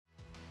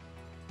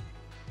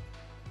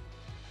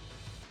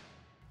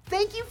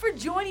Thank you for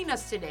joining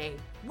us today.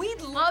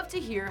 We'd love to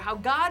hear how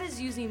God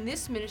is using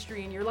this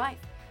ministry in your life.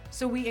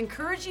 So we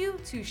encourage you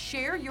to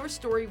share your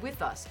story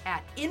with us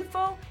at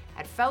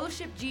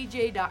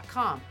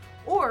info@fellowshipgj.com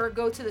or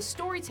go to the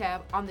story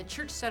tab on the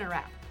Church Center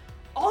app.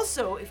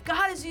 Also, if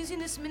God is using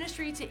this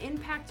ministry to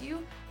impact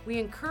you, we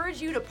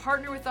encourage you to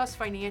partner with us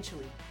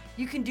financially.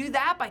 You can do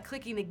that by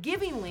clicking the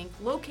giving link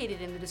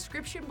located in the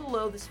description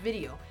below this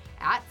video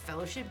at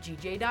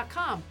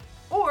fellowshipgj.com.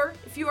 Or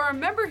if you are a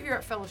member here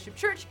at Fellowship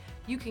Church,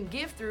 you can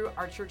give through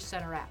our Church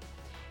Center app.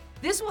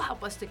 This will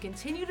help us to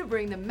continue to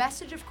bring the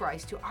message of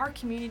Christ to our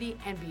community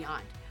and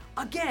beyond.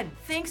 Again,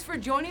 thanks for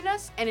joining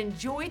us and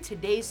enjoy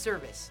today's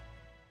service.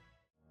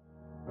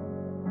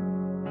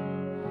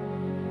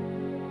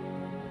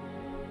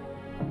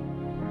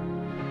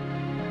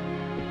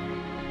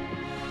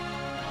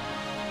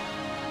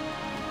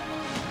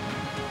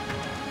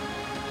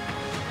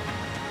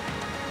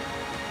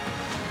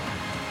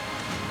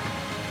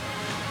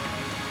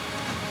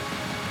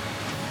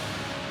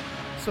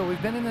 So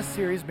we've been in this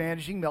series,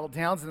 Managing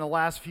Meltdowns. In the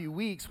last few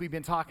weeks, we've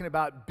been talking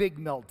about big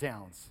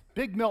meltdowns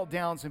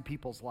in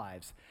people's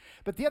lives.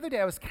 But the other day,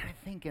 I was kind of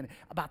thinking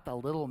about the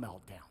little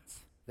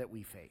meltdowns that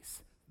we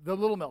face. The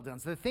little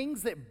meltdowns, the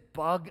things that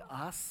bug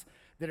us,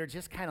 that are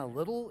just kind of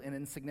little and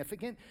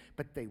insignificant,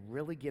 but they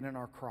really get in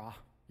our craw.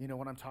 You know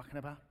what I'm talking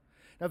about?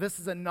 Now, this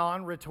is a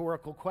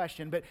non-rhetorical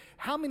question, but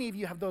how many of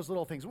you have those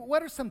little things?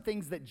 What are some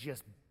things that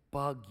just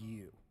bug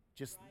you?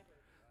 Just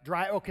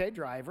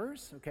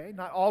drivers, okay.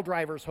 Not all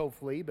drivers,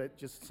 hopefully, but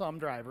just some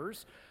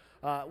drivers.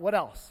 What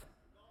else?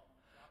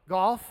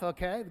 Golf,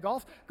 okay.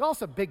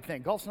 Golf's a big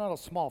thing. Golf's not a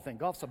small thing.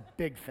 Golf's a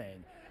big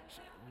thing.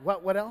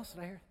 What else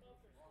did I hear?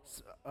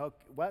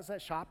 What's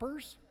that?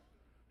 Shoppers?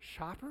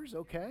 Shoppers,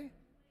 okay.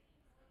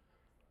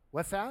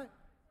 What's that?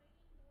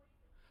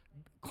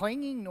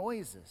 Clanging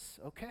noises.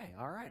 Okay,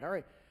 all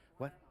right.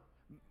 What?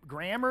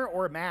 Grammar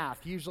or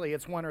math? Usually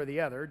it's one or the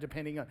other,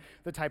 depending on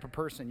the type of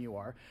person you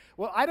are.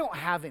 Well, I don't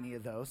have any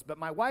of those, but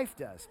my wife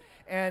does.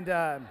 And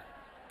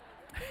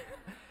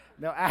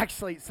no,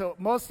 actually, so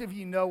most of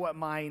you know what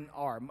mine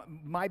are.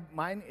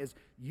 Mine is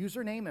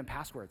username and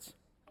passwords.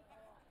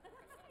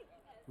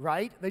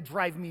 Right? They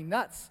drive me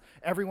nuts.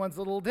 Everyone's a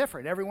little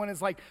different. Everyone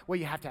is like, well,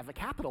 you have to have a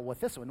capital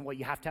with this one. Well,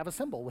 you have to have a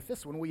symbol with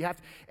this one. Well, you have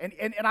to,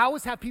 and I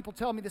always have people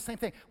tell me the same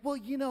thing. Well,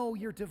 you know,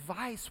 your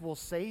device will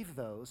save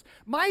those.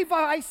 My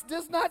device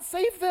does not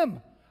save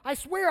them. I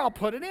swear I'll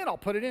put it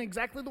in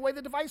exactly the way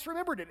the device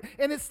remembered it,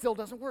 and it still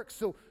doesn't work.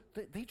 So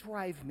they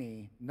drive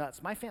me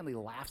nuts. My family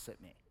laughs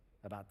at me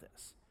about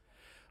this.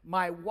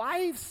 My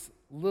wife's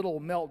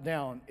little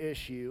meltdown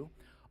issue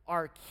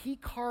are key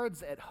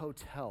cards at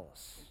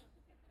hotels.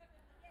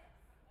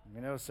 You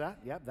notice that?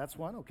 Yep, that's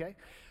one, okay.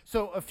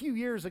 So a few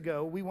years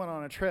ago, we went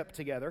on a trip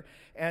together,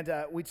 and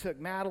we took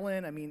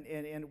Madeline,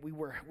 and we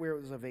were where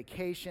it was a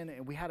vacation,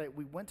 and we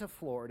went to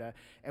Florida,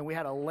 and we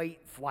had a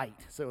late flight,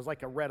 so it was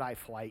like a red-eye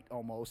flight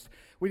almost.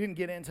 We didn't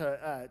get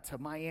into to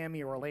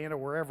Miami or Orlando,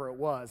 wherever it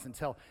was,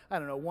 until,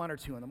 1 or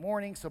 2 in the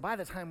morning, so by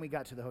the time we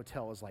got to the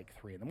hotel, it was like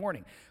 3 in the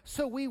morning.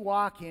 So we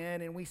walk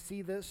in, and we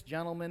see this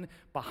gentleman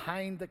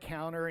behind the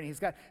counter, and he's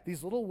got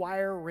these little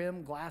wire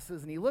rim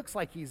glasses, and he looks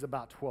like he's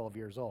about 12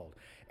 years old.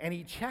 And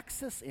he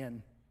checks us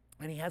in,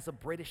 and he has a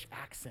British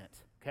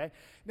accent, okay?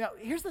 Now,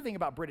 here's the thing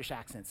about British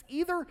accents.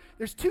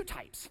 There's two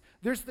types.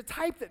 There's the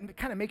type that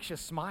kind of makes you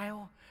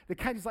smile. The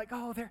kind is like,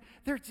 oh,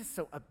 they're just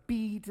so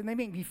upbeat, and they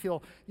make me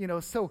feel,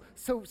 so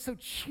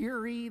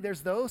cheery.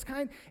 There's those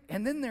kind.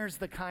 And then there's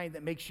the kind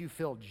that makes you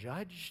feel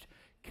judged,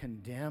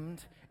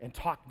 condemned, and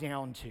talked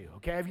down to,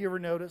 okay? Have you ever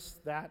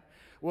noticed that?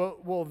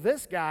 Well,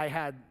 this guy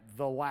had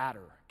the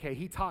latter, okay?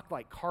 He talked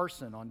like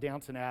Carson on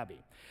Downton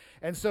Abbey.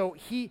 And so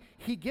he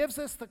gives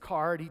us the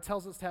card. He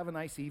tells us to have a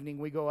nice evening.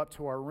 We go up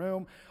to our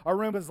room. Our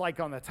room is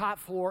like on the top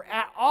floor,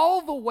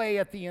 all the way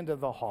at the end of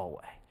the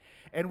hallway.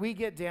 And we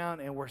get down,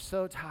 and we're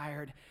so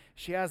tired.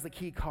 She has the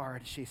key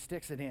card. She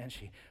sticks it in.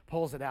 She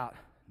pulls it out.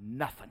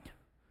 Nothing.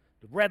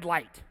 Red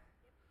light.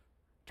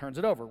 Turns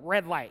it over.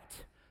 Red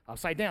light.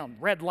 Upside down.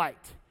 Red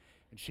light.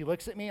 And she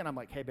looks at me, and I'm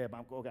like, hey, babe,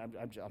 I'm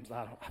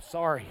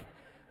sorry.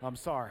 I'm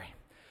sorry.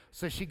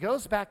 So she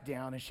goes back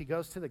down, and she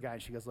goes to the guy,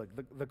 and she goes, look,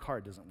 the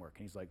card doesn't work.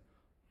 And he's like,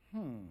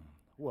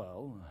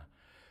 well,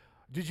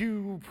 did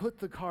you put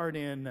the card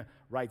in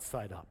right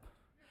side up?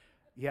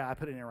 Yeah, I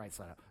put it in right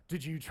side up.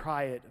 Did you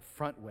try it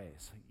front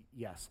ways?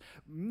 Yes.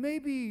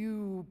 Maybe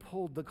you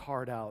pulled the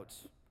card out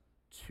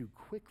too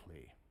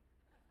quickly.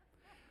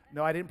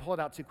 No, I didn't pull it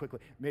out too quickly.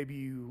 Maybe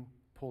you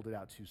pulled it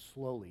out too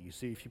slowly. You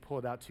see, if you pull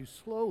it out too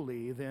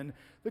slowly, then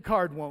the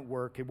card won't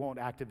work. It won't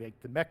activate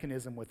the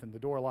mechanism within the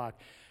door lock.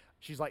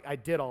 She's like, I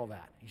did all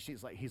that.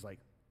 He's like,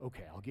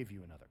 okay, I'll give you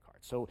another card.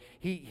 So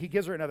he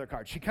gives her another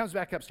card. She comes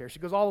back upstairs. She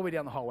goes all the way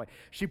down the hallway.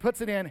 She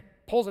puts it in,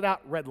 pulls it out,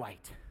 red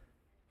light.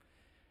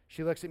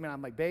 She looks at me, and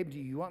I'm like, babe, do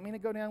you want me to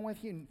go down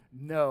with you?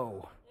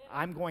 No,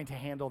 I'm going to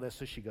handle this.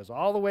 So she goes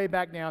all the way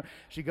back down.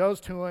 She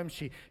goes to him.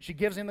 She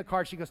gives him the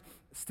card. She goes,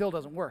 still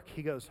doesn't work.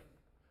 He goes,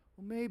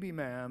 well, maybe,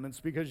 ma'am, it's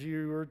because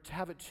you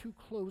have it too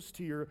close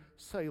to your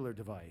cellular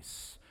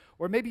device.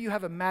 Or maybe you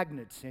have a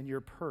magnet in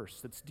your purse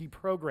that's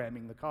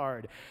deprogramming the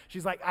card.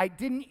 She's like, I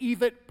didn't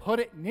even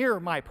put it near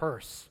my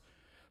purse.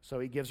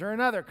 So he gives her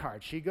another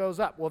card. She goes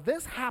up. Well,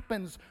 this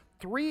happens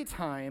 3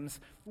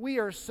 times. We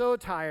are so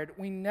tired,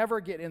 we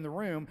never get in the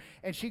room.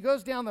 And she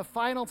goes down the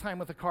final time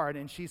with the card,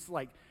 and she's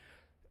like,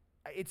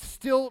 it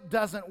still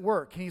doesn't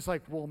work. And he's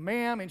like, well,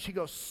 ma'am. And she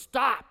goes,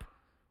 stop.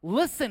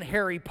 Listen,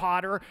 Harry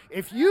Potter,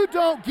 if you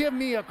don't give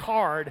me a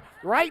card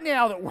right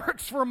now that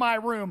works for my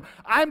room,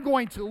 I'm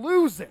going to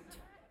lose it.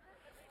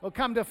 Well,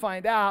 come to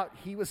find out,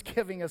 he was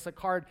giving us a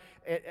card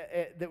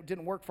that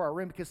didn't work for our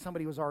room because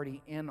somebody was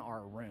already in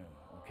our room,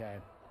 okay?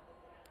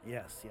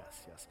 Yes.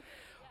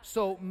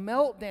 So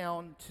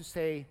meltdown, to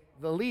say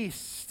the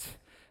least.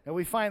 And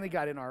we finally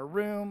got in our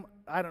room.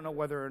 I don't know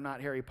whether or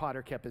not Harry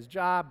Potter kept his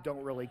job.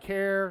 Don't really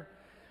care.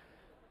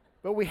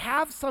 But we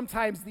have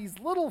sometimes these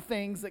little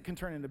things that can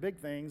turn into big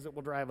things that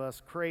will drive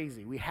us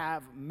crazy. We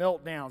have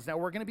meltdowns. Now,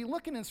 we're going to be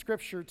looking in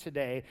Scripture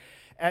today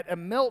at a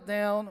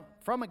meltdown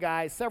from a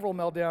guy, several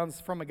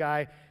meltdowns from a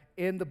guy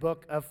in the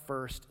book of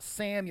 1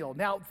 Samuel.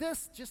 Now,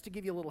 this, just to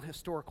give you a little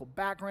historical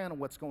background on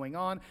what's going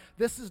on,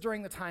 this is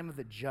during the time of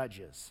the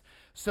Judges.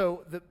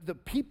 So the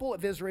people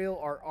of Israel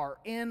are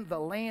in the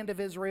land of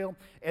Israel,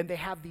 and they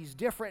have these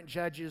different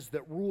judges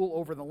that rule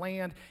over the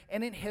land.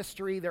 And in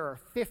history, there are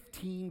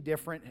 15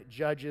 different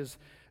judges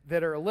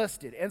that are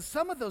listed. And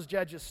some of those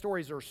judges'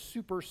 stories are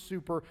super,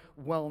 super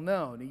well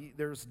known.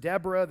 There's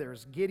Deborah,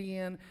 there's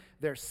Gideon,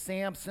 there's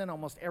Samson.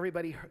 Almost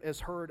everybody has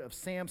heard of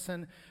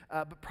Samson,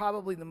 but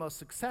probably the most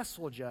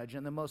successful judge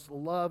and the most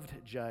loved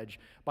judge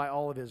by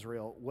all of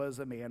Israel was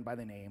a man by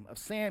the name of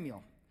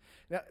Samuel.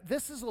 Now,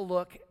 this is a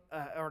look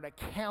or an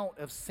account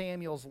of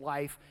Samuel's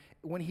life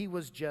when he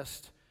was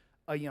just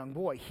a young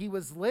boy. He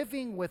was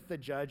living with the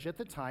judge at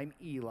the time,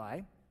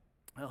 Eli,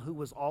 who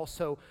was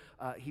also,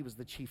 he was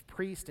the chief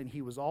priest, and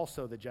he was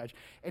also the judge.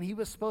 And he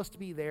was supposed to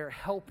be there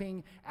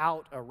helping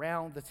out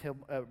around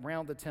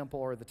the temple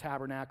or the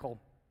tabernacle,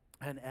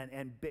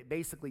 and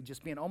basically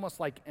just being almost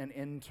like an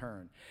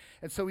intern.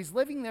 And so he's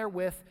living there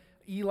with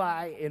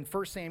Eli in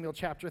 1 Samuel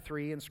chapter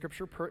 3, and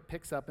Scripture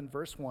picks up in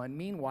verse 1.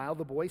 Meanwhile,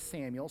 the boy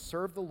Samuel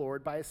served the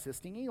Lord by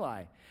assisting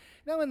Eli.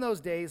 Now, in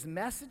those days,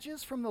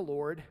 messages from the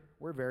Lord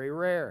were very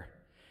rare,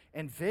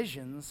 and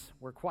visions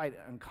were quite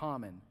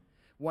uncommon.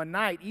 One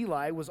night,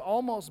 Eli was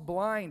almost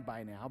blind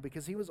by now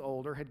because he was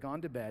older, had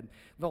gone to bed.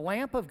 The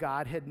lamp of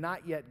God had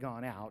not yet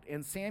gone out,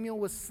 and Samuel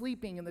was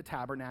sleeping in the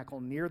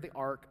tabernacle near the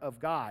ark of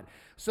God.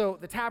 So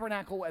the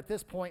tabernacle at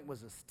this point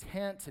was his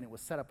tent, and it was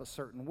set up a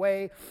certain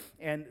way,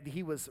 and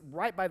he was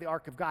right by the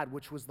ark of God,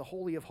 which was the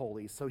Holy of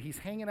Holies. So he's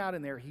hanging out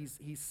in there, he's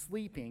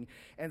sleeping,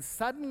 and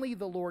suddenly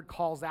the Lord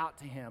calls out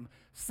to him,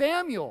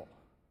 Samuel!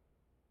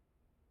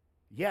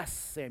 Yes,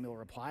 Samuel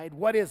replied,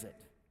 what is it?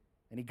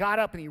 And he got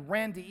up and he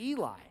ran to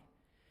Eli.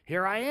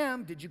 Here I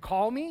am. Did you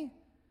call me?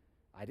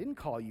 I didn't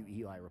call you,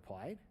 Eli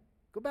replied.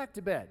 Go back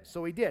to bed.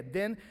 So he did.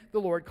 Then the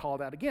Lord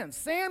called out again,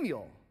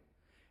 Samuel.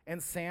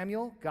 And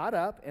Samuel got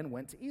up and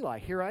went to Eli.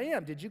 Here I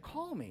am. Did you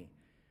call me?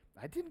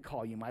 I didn't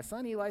call you, my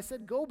son. Eli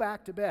said, go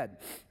back to bed.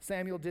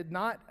 Samuel did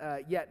not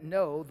yet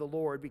know the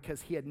Lord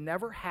because he had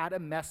never had a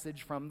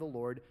message from the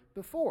Lord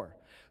before.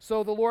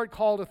 So the Lord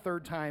called a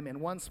third time, and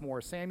once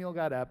more Samuel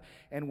got up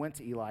and went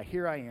to Eli.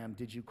 Here I am.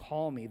 Did you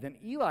call me? Then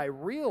Eli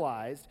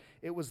realized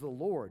it was the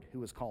Lord who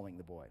was calling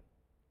the boy.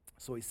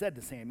 So he said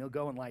to Samuel,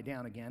 go and lie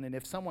down again, and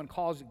if someone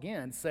calls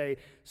again, say,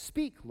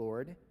 speak,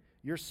 Lord,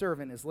 your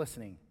servant is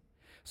listening.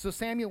 So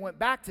Samuel went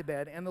back to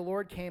bed, and the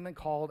Lord came and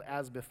called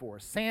as before,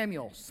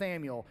 Samuel,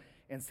 Samuel.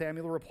 And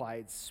Samuel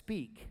replied,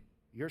 speak,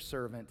 your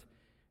servant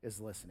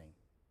is listening.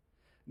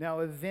 Now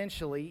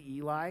eventually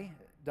Eli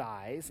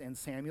dies, and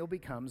Samuel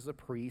becomes the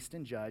priest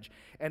and judge,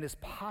 and is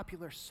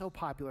popular, so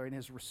popular, and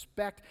his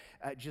respect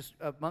just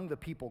among the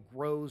people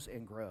grows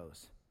and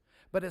grows.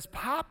 But as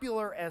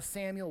popular as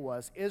Samuel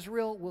was,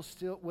 Israel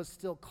was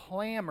still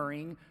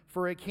clamoring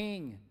for a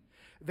king.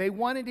 They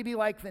wanted to be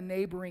like the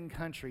neighboring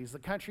countries, the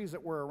countries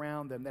that were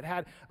around them, that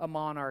had a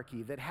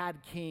monarchy, that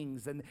had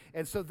kings, and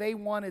so they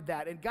wanted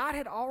that. And God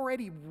had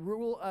already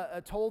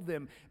told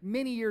them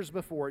many years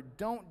before,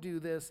 don't do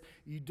this.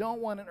 You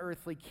don't want an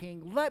earthly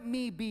king. Let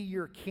me be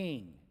your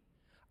king.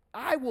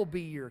 I will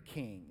be your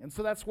king. And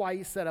so that's why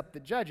he set up the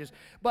judges.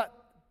 But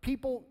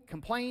people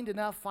complained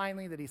enough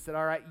finally that he said,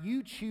 all right,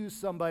 you choose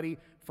somebody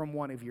from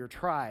one of your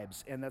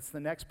tribes. And that's the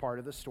next part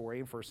of the story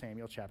in 1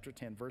 Samuel chapter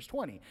 10, verse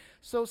 20.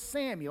 So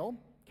Samuel,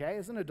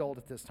 as an adult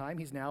at this time,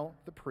 he's now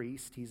the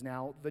priest, he's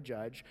now the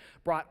judge,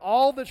 brought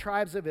all the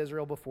tribes of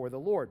Israel before the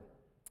Lord.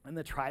 And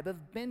the tribe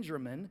of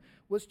Benjamin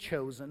was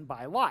chosen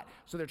by lot.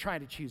 So they're trying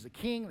to choose a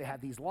king. They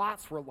had these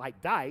lots were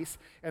like dice,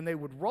 and they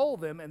would roll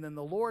them, and then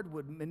the Lord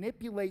would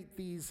manipulate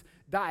these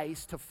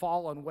dice to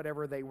fall on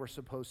whatever they were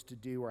supposed to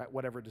do or at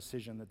whatever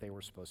decision that they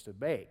were supposed to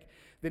make.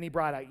 Then he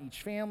brought out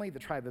each family, the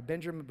tribe of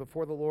Benjamin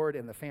before the Lord,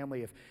 and the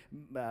family of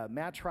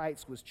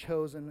Matrites was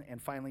chosen,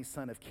 and finally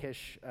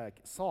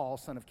Saul,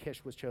 son of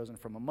Kish, was chosen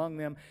from among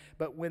them.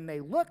 But when they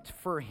looked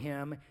for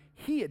him,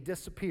 he had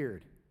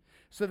disappeared.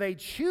 So they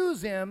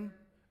choose him,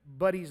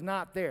 but he's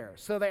not there.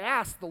 So they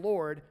asked the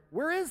Lord,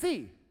 where is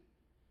he?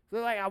 So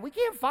they're like, we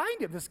can't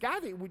find him. This guy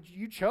that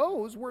you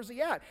chose, where's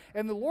he at?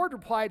 And the Lord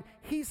replied,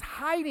 he's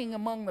hiding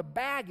among the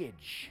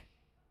baggage.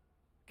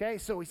 Okay,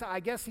 so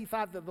I guess he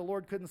thought that the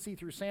Lord couldn't see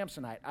through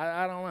Samsonite.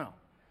 I don't know.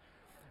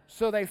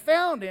 So they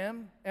found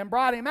him and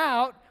brought him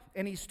out,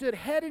 and he stood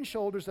head and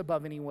shoulders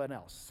above anyone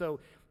else. So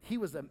he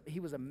was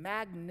a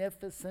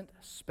magnificent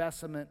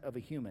specimen of a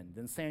human.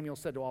 Then Samuel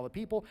said to all the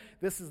people,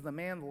 this is the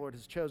man the Lord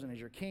has chosen as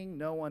your king.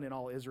 No one in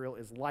all Israel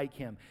is like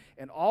him.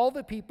 And all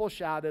the people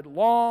shouted,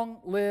 long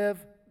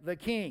live the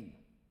king.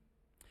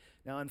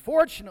 Now,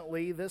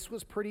 unfortunately, this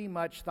was pretty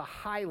much the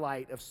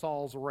highlight of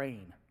Saul's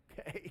reign.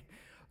 Okay?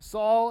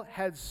 Saul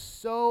had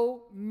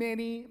so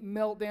many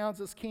meltdowns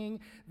as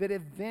king that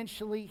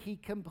eventually he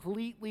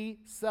completely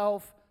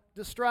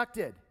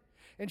self-destructed.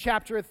 In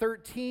chapter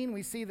 13,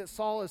 we see that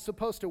Saul is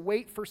supposed to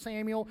wait for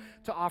Samuel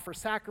to offer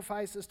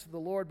sacrifices to the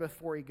Lord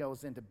before he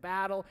goes into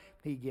battle.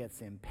 He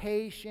gets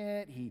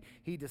impatient.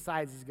 He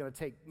decides he's going to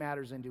take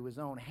matters into his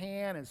own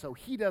hand, and so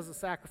he does the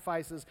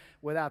sacrifices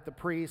without the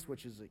priest,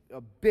 which is a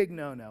big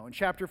no-no. In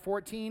chapter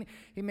 14,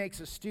 he makes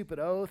a stupid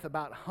oath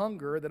about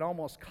hunger that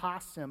almost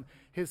costs him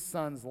his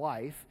son's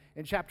life.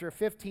 In chapter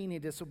 15, he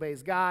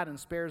disobeys God and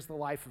spares the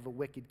life of a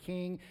wicked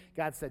king.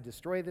 God said,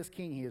 destroy this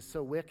king. He is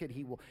so wicked,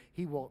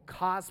 he will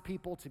cause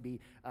people to be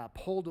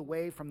pulled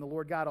away from the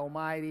Lord God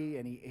Almighty,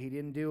 and he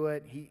didn't do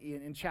it.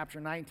 In chapter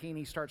 19,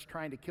 he starts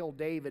trying to kill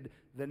David,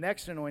 the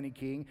next anointed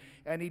king,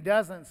 and he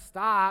doesn't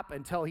stop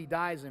until he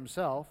dies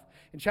himself.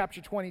 In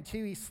chapter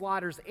 22, he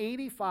slaughters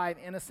 85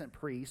 innocent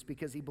priests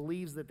because he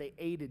believes that they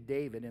aided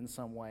David in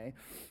some way.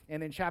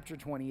 And in chapter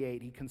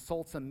 28, he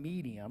consults a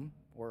medium,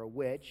 or a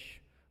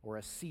witch, or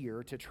a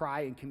seer, to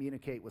try and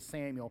communicate with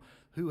Samuel,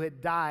 who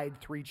had died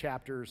 3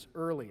 chapters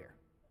earlier.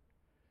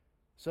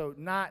 So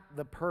not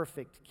the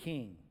perfect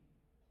king.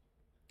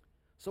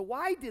 So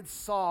why did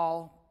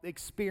Saul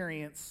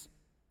experience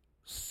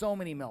so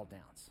many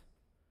meltdowns?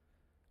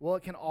 Well,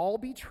 it can all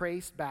be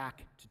traced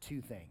back to 2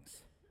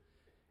 things: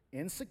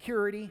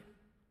 insecurity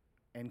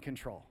and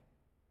control.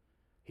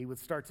 He would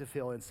start to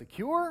feel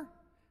insecure,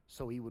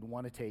 so he would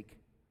want to take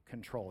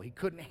control. He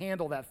couldn't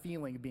handle that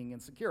feeling of being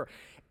insecure.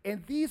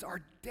 And these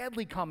are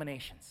deadly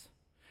combinations.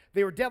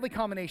 They were deadly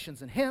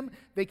combinations in him.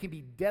 They can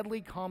be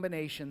deadly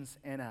combinations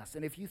in us.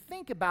 And if you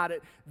think about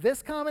it,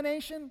 this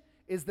combination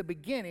is the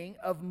beginning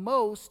of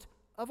most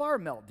of our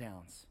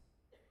meltdowns.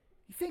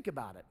 You think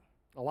about it.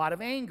 A lot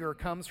of anger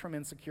comes from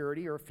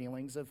insecurity or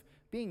feelings of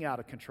being out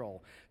of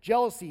control.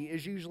 Jealousy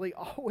is usually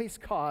always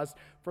caused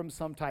from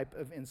some type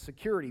of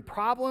insecurity.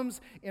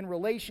 Problems in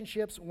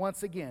relationships,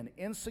 once again,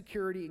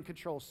 insecurity and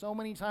control. So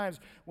many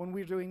times when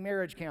we're doing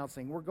marriage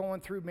counseling, we're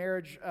going through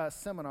marriage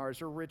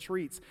seminars or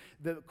retreats,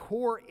 the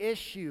core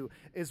issue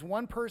is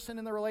one person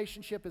in the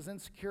relationship is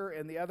insecure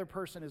and the other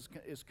person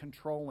is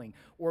controlling,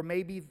 or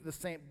maybe the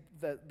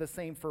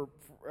same for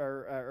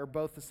or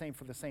both the same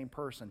for the same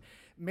person.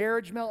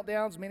 Marriage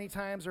meltdowns many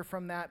times are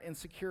from that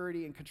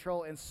insecurity and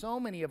control, and so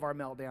many of our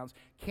meltdowns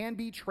can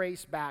be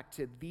traced back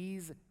to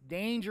these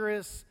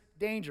dangerous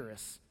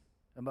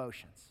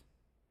emotions.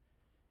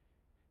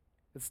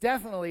 It's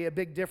definitely a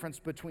big difference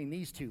between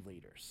these 2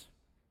 leaders.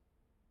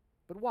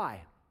 But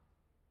why?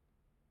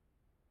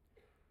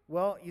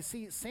 Well, you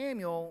see,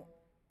 Samuel,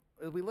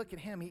 as we look at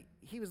him,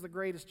 he was the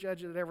greatest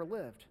judge that ever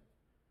lived.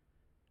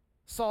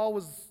 Saul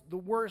was the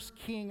worst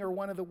king, or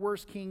one of the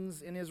worst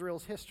kings in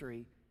Israel's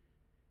history.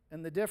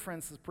 And the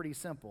difference is pretty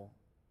simple.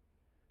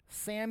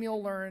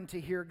 Samuel learned to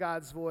hear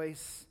God's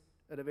voice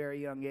at a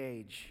very young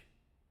age.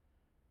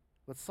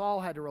 But Saul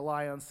had to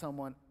rely on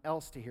someone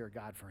else to hear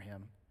God for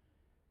him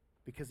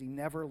because he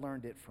never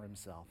learned it for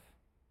himself.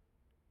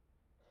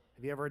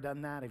 Have you ever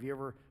done that? Have you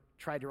ever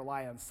tried to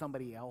rely on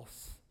somebody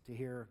else to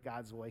hear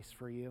God's voice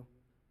for you?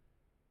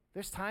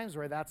 There's times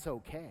where that's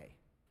okay.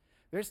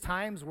 There's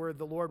times where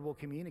the Lord will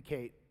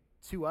communicate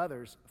to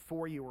others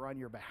for you or on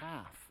your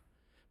behalf.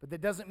 But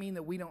that doesn't mean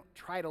that we don't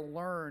try to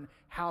learn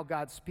how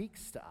God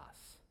speaks to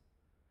us.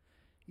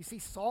 You see,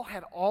 Saul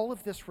had all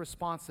of this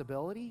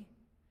responsibility.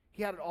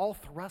 He had it all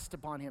thrust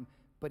upon him,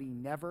 but he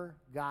never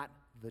got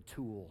the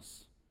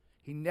tools.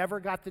 He never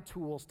got the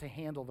tools to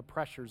handle the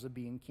pressures of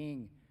being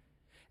king.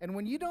 And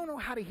when you don't know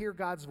how to hear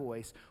God's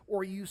voice,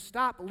 or you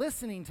stop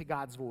listening to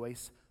God's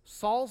voice,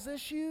 Saul's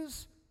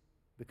issues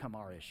become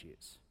our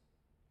issues.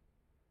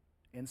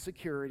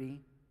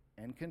 Insecurity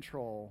and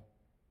control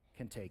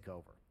can take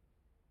over.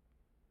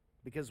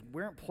 Because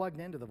we aren't plugged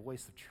into the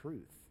voice of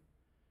truth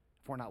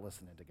if we're not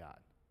listening to God.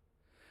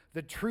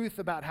 The truth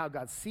about how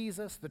God sees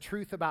us, the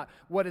truth about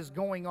what is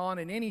going on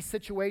in any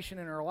situation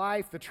in our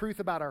life, the truth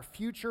about our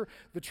future,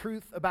 the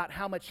truth about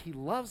how much He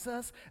loves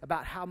us,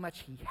 about how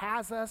much He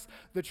has us,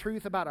 the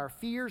truth about our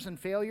fears and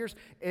failures.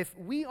 If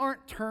we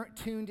aren't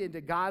tuned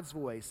into God's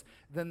voice,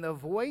 then the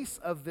voice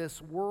of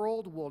this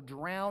world will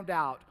drown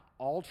out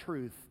all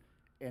truth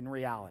and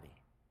reality.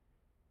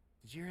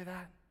 Did you hear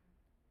that?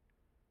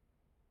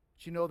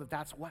 Did you know that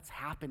that's what's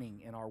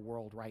happening in our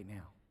world right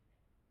now?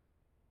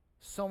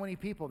 So many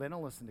people, they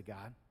don't listen to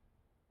God,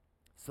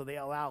 so they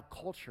allow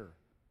culture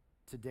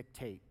to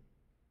dictate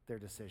their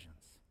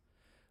decisions.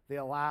 They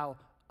allow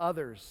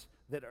others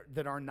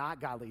that are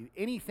not godly,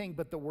 anything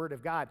but the Word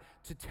of God,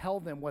 to tell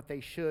them what they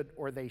should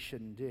or they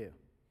shouldn't do.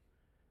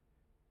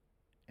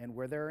 And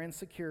where there are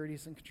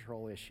insecurities and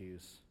control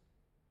issues,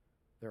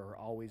 there are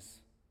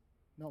always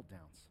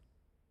meltdowns.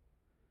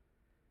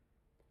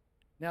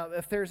 Now,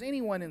 if there's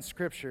anyone in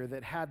Scripture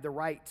that had the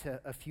right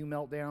to a few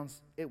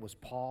meltdowns, it was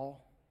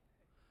Paul.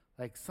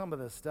 Like some of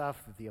the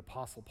stuff that the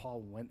Apostle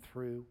Paul went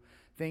through,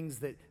 things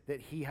that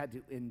he had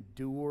to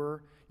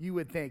endure, you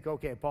would think,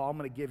 okay, Paul, I'm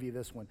going to give you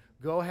this one.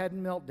 Go ahead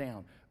and melt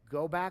down.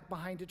 Go back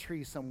behind a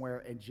tree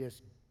somewhere and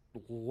just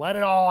let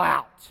it all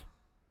out.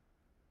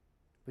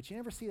 But you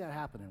never see that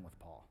happening with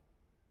Paul.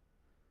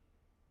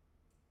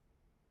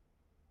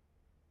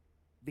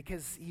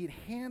 Because he had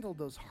handled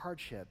those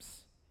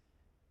hardships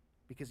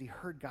because he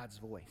heard God's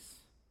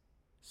voice,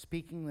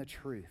 speaking the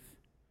truth,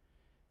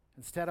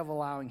 instead of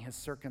allowing his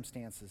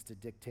circumstances to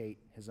dictate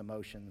his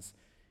emotions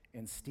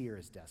and steer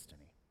his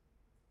destiny.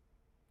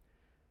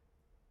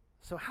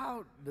 So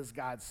how does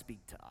God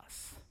speak to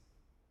us?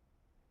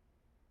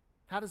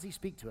 How does he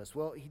speak to us?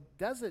 Well, he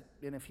does it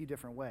in a few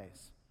different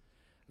ways.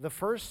 The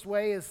first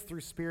way is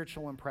through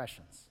spiritual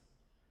impressions.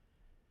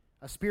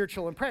 A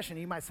spiritual impression,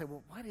 you might say,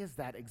 well, what is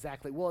that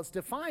exactly? Well, it's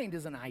defined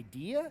as an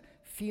idea,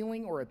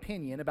 feeling, or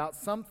opinion about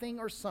something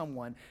or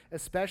someone,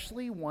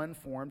 especially one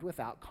formed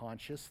without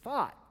conscious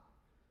thought.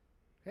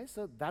 Okay,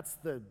 so that's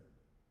the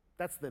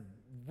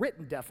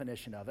written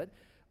definition of it.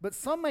 But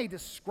some may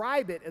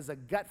describe it as a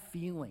gut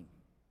feeling,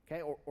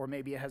 okay, or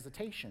maybe a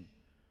hesitation,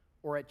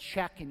 or a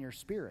check in your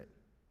spirit.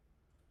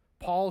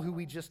 Paul, who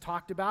we just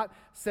talked about,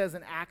 says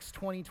in Acts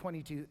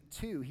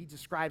 20:22, he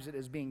describes it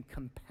as being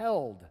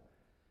compelled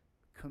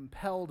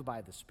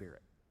by the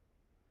Spirit.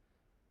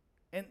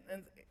 And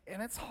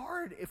it's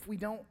hard if we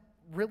don't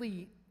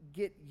really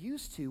get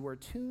used to or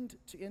tuned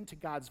into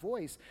God's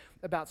voice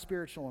about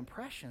spiritual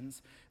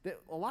impressions, that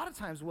a lot of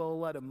times we'll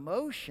let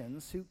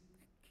emotions, who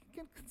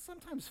can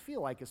sometimes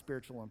feel like a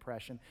spiritual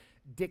impression,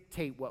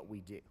 dictate what we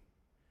do.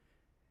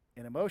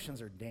 And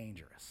emotions are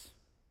dangerous.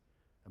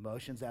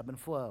 Emotions ebb and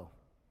flow.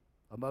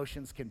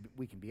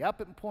 We can be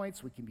up at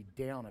points, we can be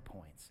down at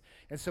points.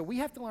 And so we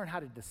have to learn how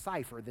to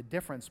decipher the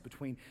difference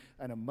between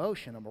an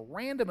emotion, a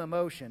random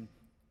emotion,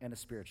 and a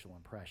spiritual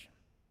impression.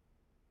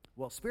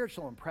 Well,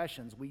 spiritual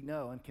impressions, we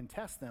know and can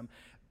test them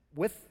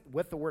with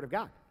the Word of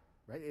God,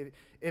 right?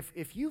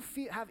 If you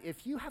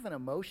have an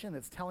emotion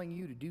that's telling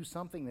you to do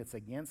something that's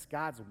against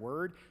God's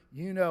Word,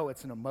 you know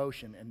it's an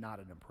emotion and not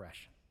an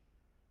impression.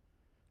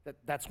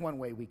 That's one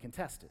way we can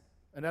test it.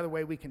 Another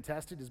way we can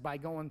test it is by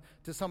going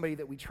to somebody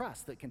that we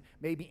trust, that can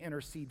maybe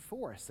intercede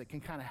for us, that can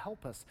kind of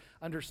help us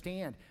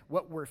understand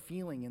what we're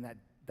feeling in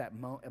that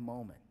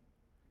moment.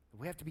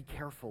 We have to be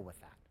careful with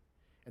that.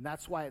 And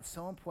that's why it's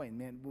so important,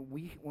 man,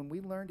 when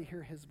we learn to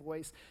hear his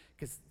voice,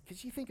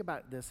 because you think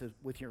about this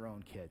with your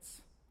own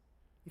kids.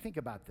 You think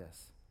about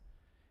this.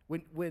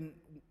 When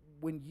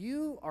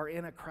you are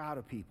in a crowd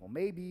of people,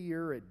 maybe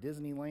you're at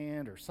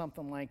Disneyland or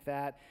something like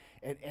that,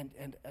 and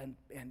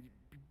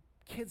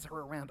kids are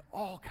around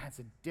all kinds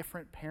of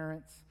different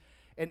parents,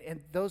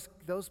 and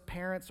those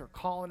parents are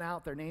calling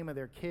out their name of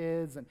their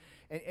kids,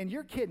 and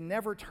your kid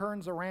never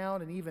turns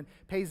around and even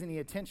pays any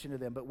attention to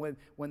them. But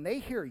when they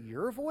hear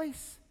your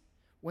voice,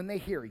 when they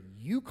hear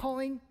you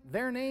calling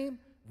their name,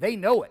 they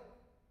know it.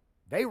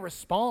 They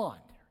respond.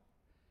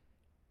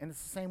 And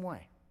it's the same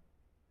way.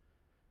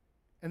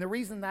 And the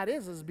reason that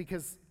is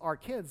because our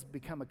kids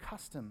become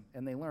accustomed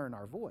and they learn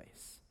our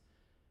voice.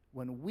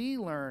 When we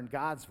learn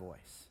God's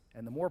voice,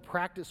 and the more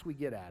practice we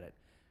get at it,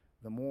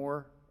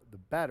 the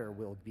better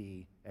we'll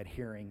be at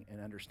hearing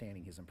and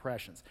understanding his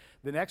impressions.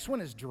 The next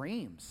one is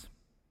dreams.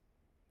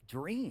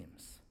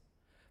 Dreams.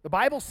 The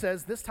Bible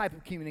says this type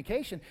of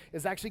communication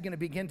is actually going to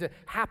begin to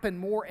happen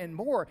more and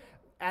more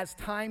as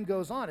time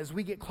goes on, as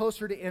we get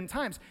closer to end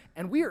times.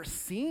 And we are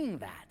seeing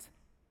that.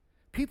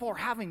 People are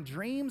having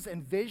dreams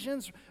and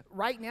visions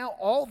right now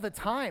all the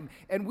time.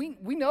 And we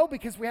know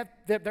because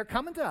they're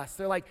coming to us.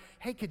 They're like,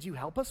 hey, could you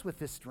help us with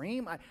this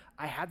dream?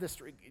 I had this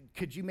dream.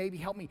 Could you maybe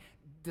help me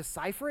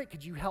decipher it?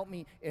 Could you help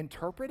me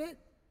interpret it?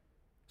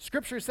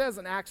 Scripture says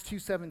in Acts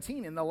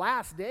 2:17, in the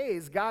last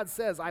days, God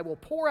says, I will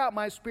pour out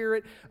my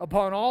Spirit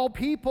upon all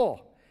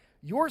people.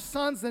 Your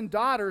sons and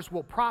daughters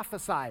will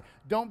prophesy.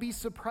 Don't be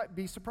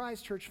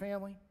surprised, church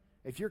family,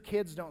 if your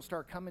kids don't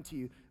start coming to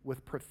you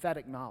with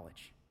prophetic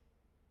knowledge.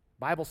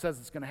 Bible says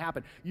it's going to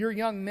happen. Your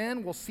young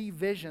men will see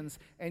visions,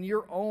 and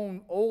your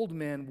own old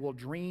men will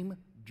dream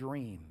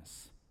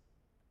dreams.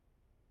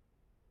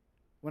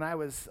 When I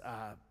was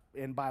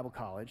in Bible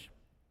college,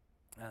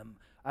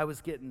 I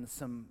was getting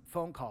some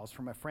phone calls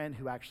from a friend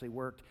who actually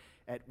worked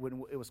at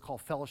when it was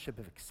called Fellowship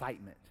of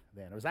Excitement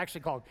then. It was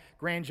actually called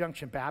Grand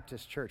Junction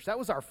Baptist Church. That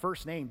was our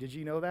first name. Did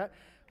you know that?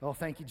 Oh,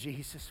 thank you,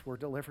 Jesus. We're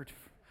delivered.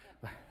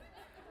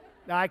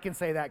 Now, I can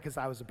say that because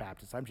I was a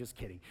Baptist. I'm just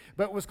kidding.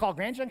 But it was called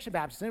Grand Junction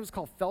Baptist, and it was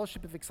called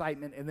Fellowship of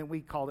Excitement, and then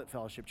we called it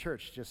Fellowship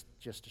Church,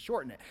 just to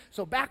shorten it.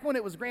 So back when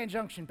it was Grand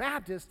Junction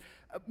Baptist,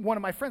 one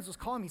of my friends was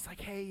calling me. He's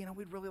like, hey,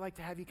 we'd really like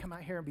to have you come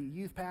out here and be a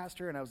youth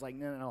pastor. And I was like,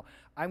 no,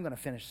 I'm going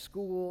to finish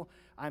school.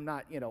 I'm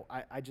not,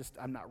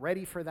 I'm not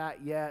ready for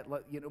that yet.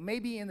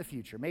 Maybe in the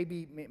future,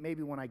 maybe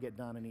when I get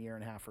done in a year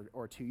and a half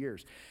or 2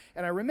 years.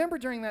 And I remember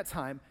during that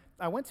time,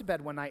 I went to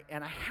bed one night,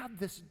 and I had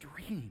this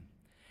dream.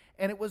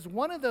 And it was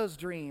one of those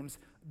dreams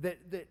that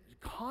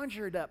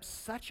conjured up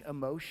such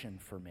emotion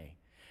for me.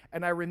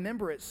 And I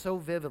remember it so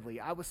vividly.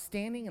 I was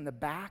standing in the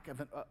back of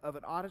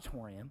an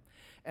auditorium,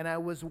 and I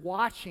was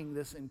watching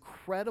this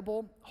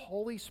incredible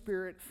Holy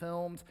Spirit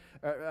filled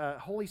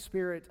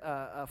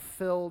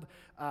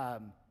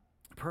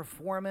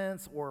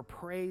performance or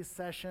praise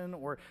session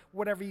or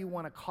whatever you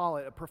want to call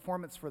it, a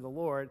performance for the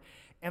Lord.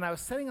 And I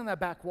was sitting on that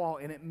back wall,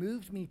 and it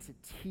moved me to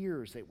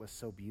tears. It was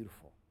so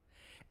beautiful.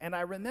 And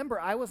I remember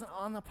I wasn't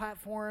on the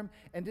platform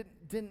and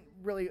didn't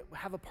really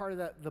have a part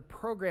of the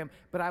program,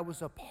 but I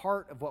was a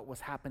part of what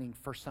was happening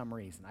for some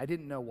reason. I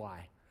didn't know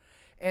why.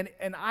 And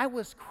I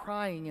was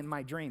crying in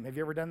my dream. Have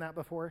you ever done that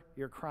before?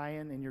 You're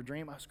crying in your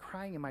dream? I was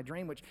crying in my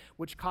dream,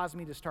 which caused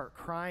me to start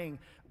crying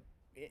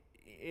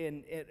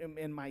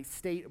in my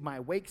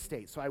awake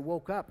state. So I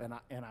woke up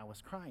and I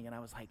was crying, and I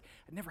was like,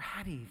 I'd never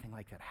had anything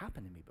like that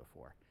happen to me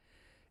before.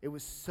 It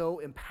was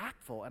so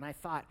impactful, and I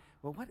thought,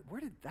 well,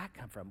 where did that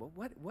come from? Well,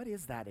 what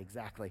is that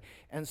exactly?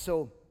 And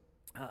so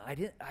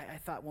I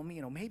thought, well,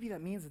 maybe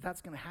that means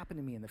that's going to happen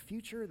to me in the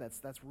future.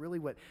 That's really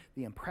what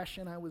the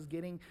impression I was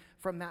getting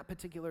from that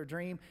particular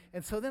dream.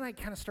 And so then I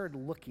kind of started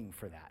looking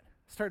for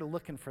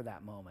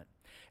that moment.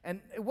 And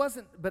it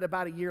wasn't but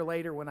about a year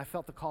later when I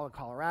felt the call of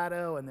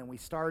Colorado, and then I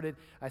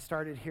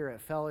started here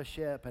at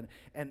Fellowship,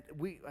 and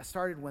I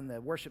started when the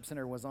worship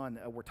center was on,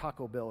 where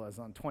Taco Bell was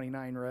on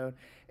 29 Road,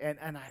 and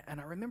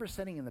I remember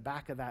sitting in the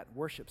back of that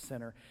worship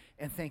center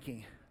and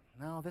thinking,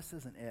 no, this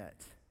isn't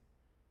it.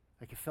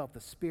 Like, I felt the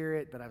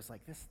Spirit, but I was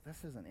like, this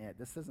isn't it.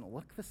 This doesn't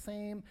look the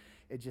same.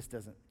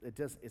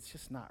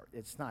 It's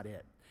not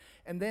it.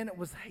 And then it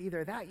was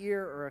either that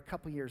year or a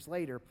couple years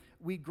later,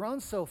 we'd grown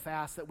so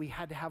fast that we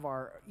had to have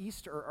our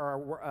Easter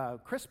or our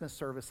Christmas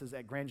services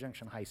at Grand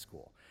Junction High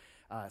School.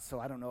 So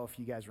I don't know if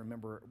you guys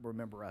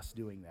remember us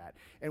doing that.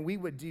 And we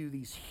would do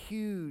these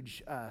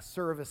huge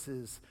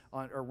services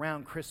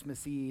around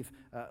Christmas Eve,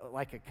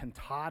 like a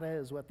cantata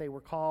is what they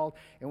were called.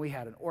 And we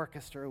had an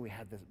orchestra, we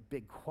had this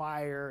big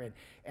choir,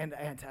 and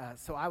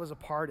so I was a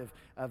part of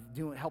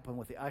helping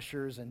with the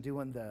ushers and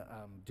doing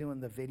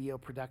the video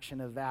production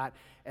of that.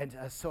 And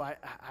so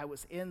I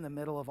was in the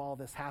middle of all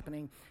this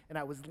happening, and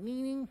I was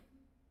leaning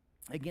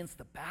against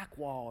the back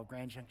wall of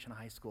Grand Junction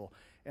High School,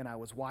 and I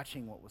was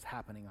watching what was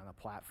happening on a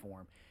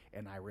platform,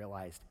 and I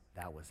realized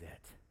that was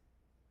it.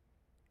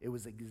 It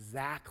was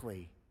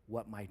exactly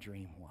what my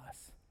dream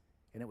was,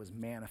 and it was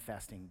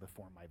manifesting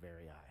before my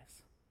very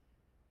eyes.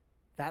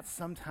 That's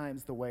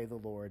sometimes the way the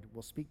Lord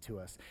will speak to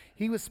us.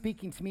 He was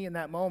speaking to me in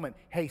that moment,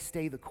 hey,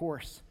 stay the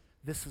course.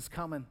 This is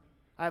coming.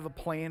 I have a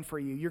plan for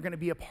you. You're going to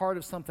be a part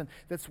of something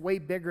that's way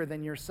bigger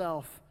than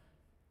yourself.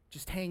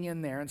 Just hang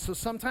in there. And so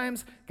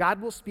sometimes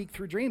God will speak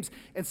through dreams.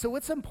 And so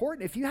it's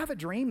important, if you have a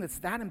dream that's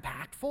that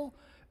impactful,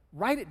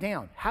 write it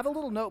down. Have a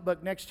little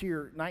notebook next to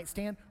your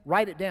nightstand.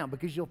 Write it down,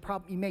 because you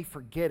may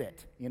forget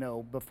it,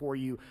 before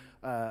you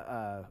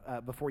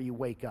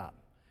wake up.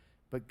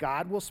 But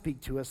God will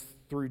speak to us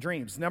through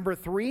dreams. Number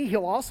 3,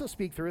 he'll also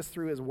speak through us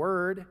through his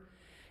word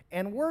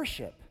and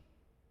worship.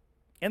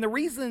 And the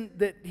reason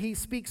that he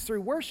speaks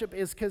through worship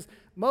is because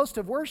most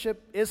of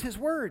worship is his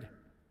word.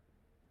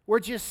 We're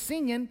just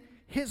singing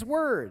his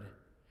word.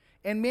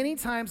 And many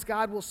times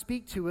God will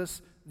speak to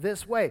us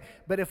this way.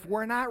 But if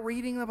we're not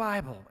reading the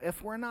Bible,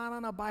 if we're not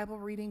on a Bible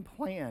reading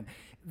plan,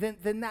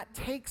 then that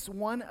takes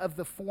one of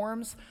the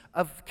forms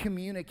of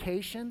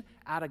communication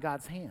out of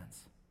God's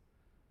hands.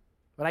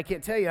 But I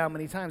can't tell you how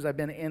many times I've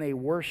been in a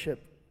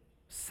worship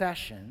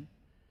session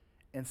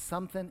and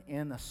something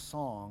in a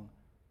song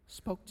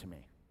spoke to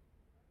me.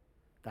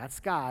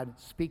 That's God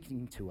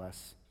speaking to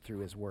us through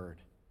his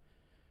word.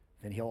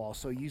 Then he'll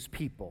also use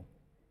people.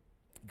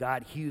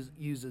 God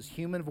uses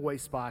human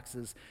voice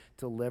boxes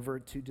to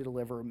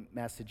deliver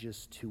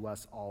messages to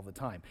us all the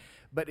time.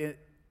 But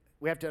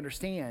we have to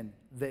understand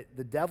that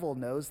the devil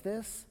knows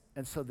this,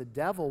 and so the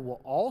devil will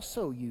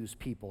also use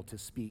people to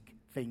speak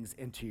things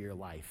into your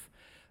life.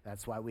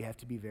 That's why we have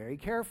to be very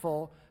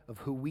careful of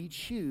who we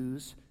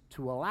choose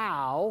to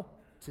allow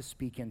to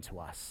speak into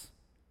us.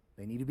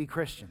 They need to be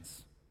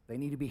Christians. They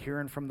need to be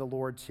hearing from the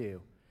Lord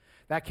too.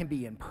 That can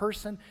be in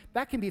person.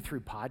 That can be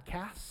through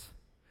podcasts.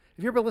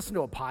 Have you ever listened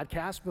to a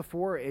podcast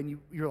before and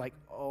you're like,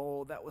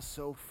 oh, that was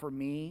so for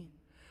me?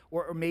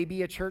 Or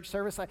maybe a church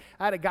service. I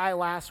had a guy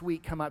last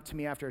week come up to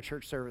me after a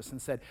church service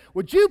and said,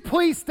 would you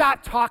please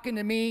stop talking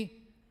to me?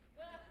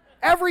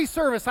 Every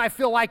service I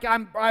feel like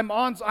I'm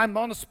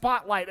on a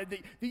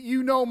spotlight.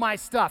 You know my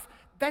stuff.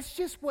 That's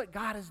just what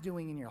God is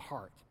doing in your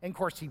heart. And of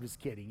course he was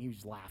kidding. He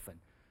was laughing.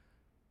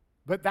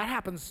 But that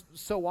happens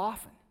so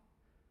often.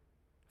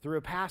 through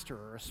a pastor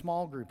or a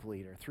small group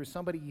leader, through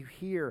somebody you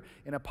hear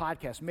in a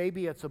podcast.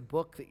 Maybe it's a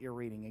book that you're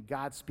reading and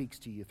God speaks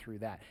to you through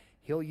that.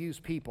 He'll use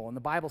people. And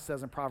the Bible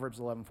says in Proverbs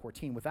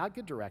 11:14, without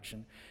good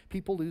direction,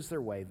 people lose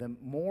their way. The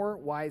more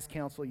wise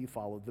counsel you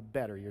follow, the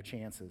better your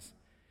chances.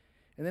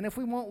 And then if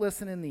we won't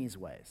listen in these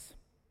ways,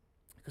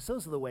 because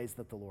those are the ways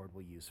that the Lord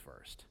will use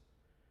first,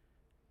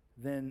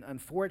 then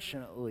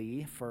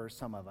unfortunately for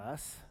some of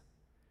us,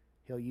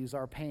 he'll use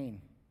our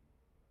pain.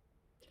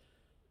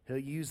 He'll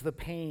use the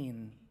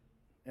pain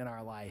in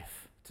our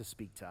life to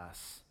speak to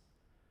us.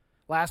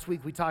 Last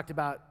week we talked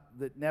about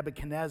that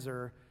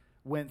Nebuchadnezzar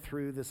went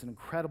through this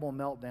incredible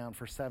meltdown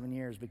for 7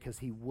 years because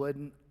he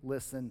wouldn't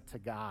listen to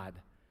God.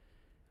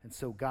 And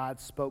so God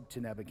spoke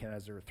to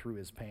Nebuchadnezzar through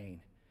his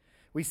pain.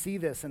 We see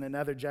this in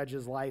another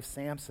judge's life,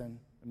 Samson.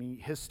 I mean,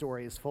 his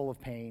story is full of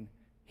pain.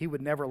 He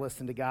would never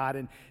listen to God.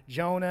 And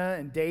Jonah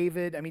and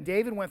David,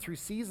 David went through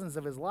seasons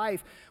of his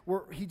life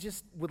where he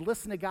just would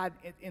listen to God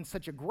in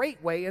such a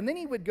great way, and then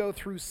he would go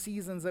through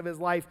seasons of his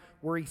life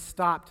where he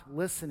stopped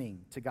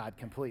listening to God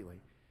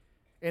completely.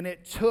 And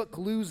it took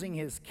losing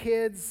his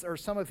kids, or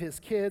some of his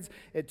kids,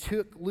 it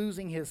took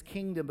losing his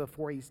kingdom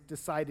before he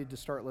decided to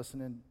start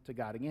listening to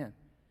God again.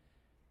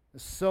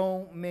 There's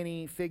so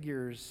many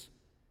figures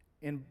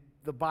in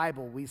the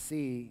Bible we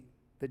see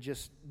that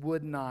just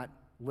would not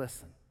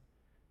listen.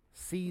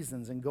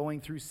 Seasons and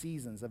going through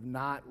seasons of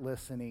not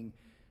listening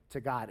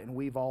to God, and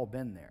we've all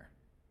been there.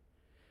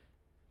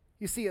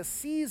 You see, a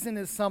season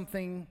is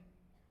something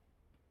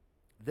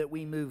that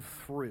we move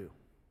through.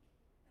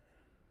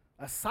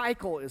 A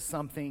cycle is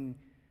something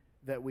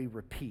that we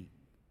repeat.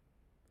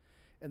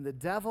 And the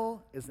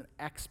devil is an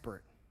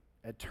expert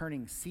at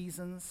turning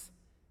seasons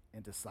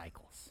into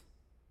cycles.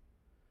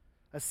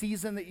 A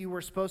season that you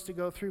were supposed to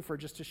go through for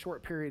just a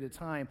short period of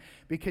time,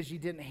 because you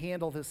didn't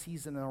handle the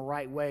season in the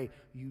right way,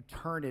 you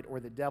turn it, or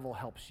the devil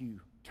helps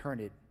you turn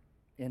it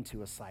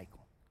into a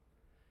cycle.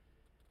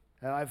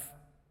 Now, I've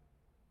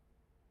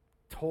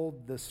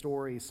told the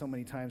story so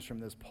many times from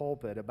this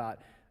pulpit about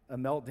a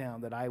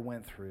meltdown that I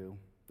went through,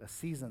 a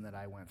season that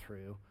I went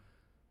through,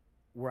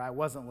 where I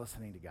wasn't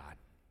listening to God.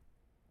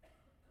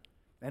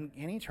 And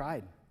he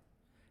tried.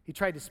 He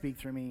tried to speak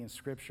through me in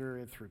Scripture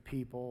and through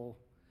people.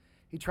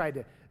 He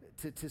tried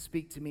to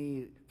speak to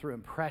me through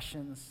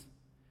impressions,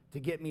 to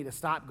get me to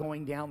stop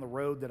going down the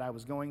road that I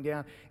was going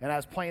down. And I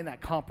was playing that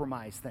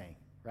compromise thing,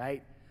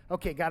 right?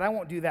 Okay, God, I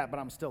won't do that, but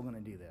I'm still going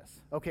to do this.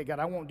 Okay, God,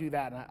 I won't do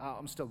that, and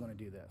I'm still going to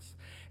do this.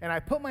 And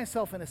I put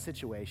myself in a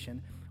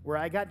situation where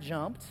I got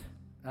jumped,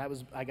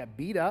 and I got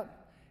beat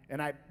up,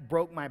 and I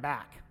broke my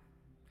back.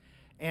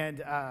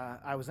 And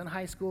I was in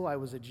high school. I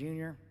was a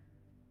junior.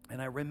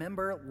 And I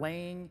remember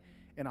laying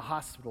in a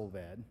hospital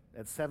bed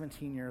at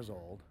 17 years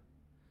old.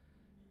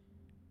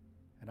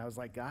 And I was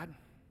like, God,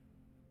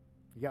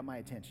 you got my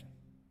attention.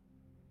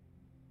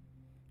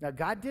 Now,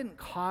 God didn't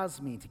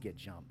cause me to get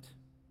jumped,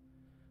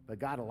 but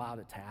God allowed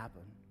it to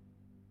happen.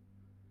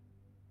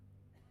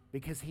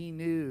 Because he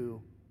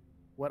knew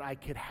what I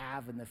could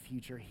have in the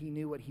future. He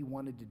knew what he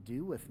wanted to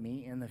do with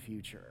me in the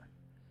future.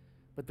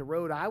 But the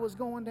road I was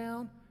going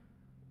down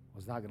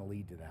was not going to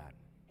lead to that.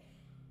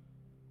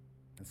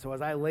 And so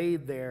as I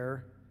laid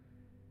there,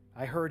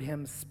 I heard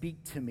him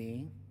speak to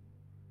me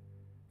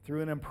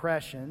through an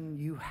impression.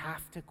 You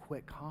have to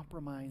quit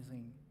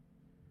compromising.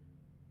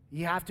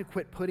 You have to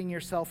quit putting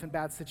yourself in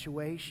bad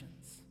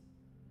situations.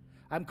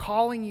 I'm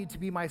calling you to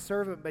be my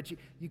servant, but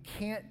you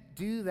can't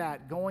do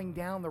that going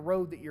down the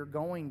road that you're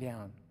going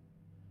down.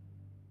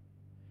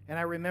 And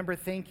I remember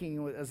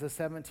thinking as a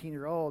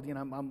 17-year-old,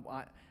 I'm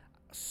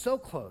so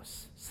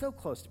close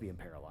to being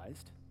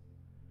paralyzed.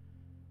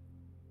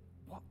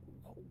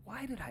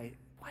 Why did I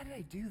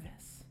do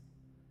this?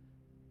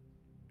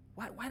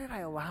 Why did I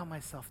allow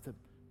myself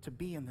to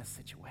be in this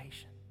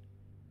situation?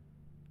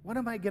 What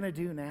am I going to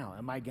do now?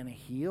 Am I going to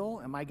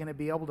heal? Am I going to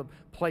be able to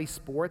play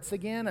sports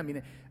again?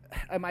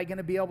 Am I going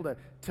to be able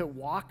to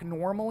walk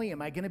normally?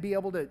 Am I going to be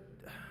able to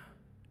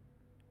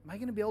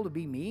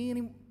be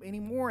me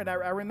anymore? And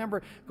I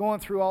remember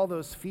going through all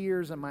those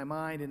fears in my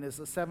mind, and as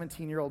a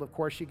 17-year-old, of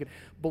course, you could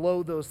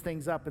blow those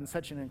things up in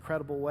such an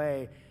incredible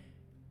way.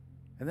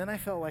 And then I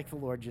felt like the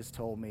Lord just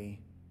told me,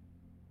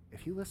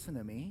 if you listen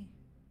to me,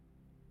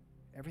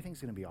 everything's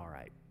going to be all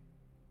right.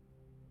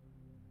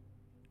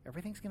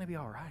 Everything's going to be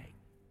all right.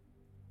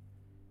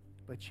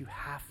 But you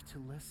have to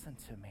listen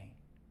to me.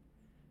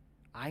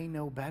 I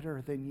know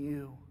better than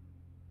you.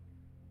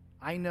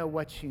 I know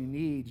what you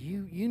need.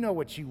 You know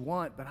what you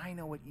want, but I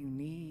know what you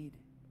need.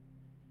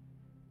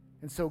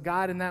 And so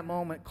God in that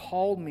moment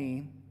called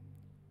me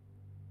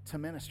to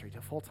ministry,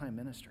 to full-time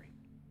ministry.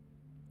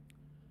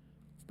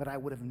 But I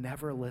would have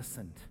never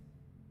listened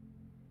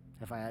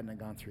if I hadn't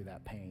gone through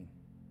that pain.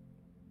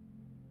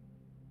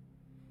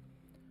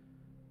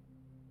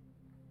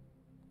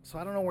 So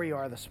I don't know where you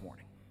are this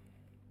morning.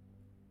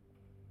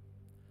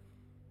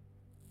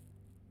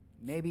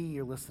 Maybe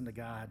you're listening to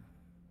God.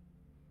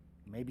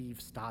 Maybe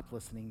you've stopped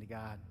listening to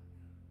God.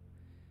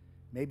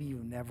 Maybe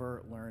you've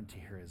never learned to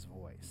hear his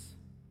voice.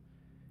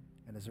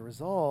 And as a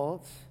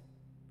result,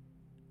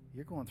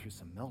 you're going through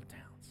some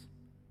meltdowns.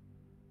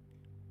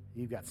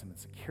 You've got some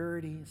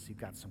insecurities. You've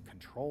got some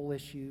control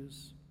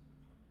issues.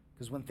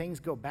 Because when things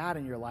go bad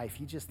in your life,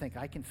 you just think,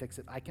 I can fix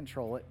it. I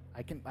control it.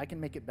 I can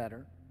make it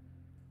better.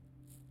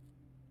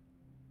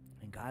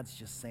 And God's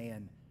just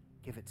saying,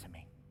 give it to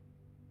me.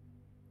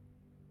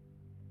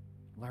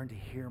 Learn to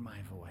hear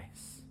my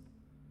voice.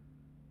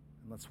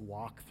 And let's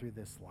walk through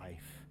this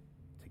life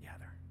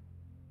together.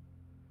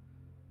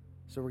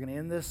 So we're going to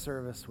end this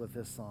service with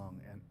this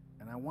song.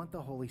 And I want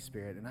the Holy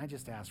Spirit, and I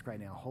just ask right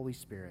now, Holy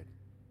Spirit,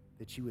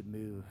 that you would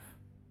move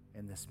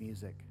in this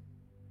music,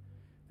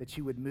 that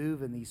you would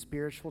move in these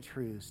spiritual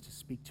truths to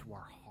speak to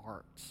our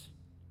hearts.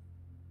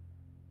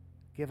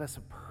 Give us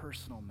a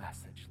personal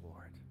message,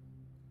 Lord.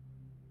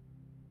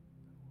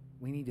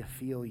 We need to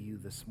feel you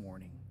this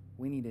morning.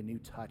 We need a new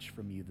touch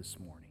from you this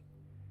morning.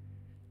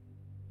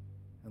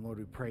 And Lord,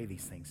 we pray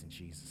these things in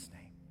Jesus'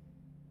 name.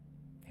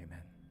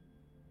 Amen.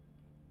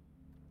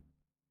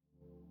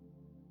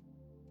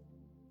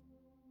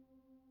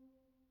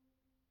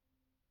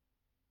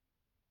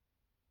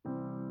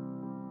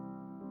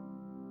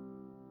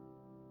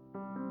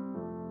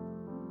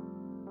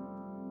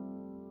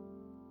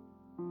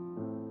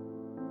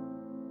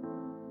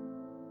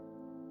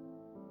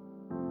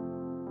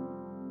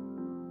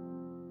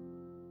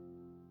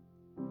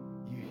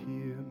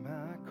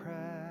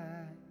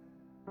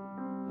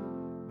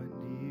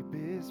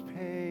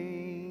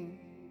 Pain,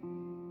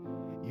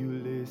 you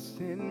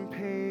listen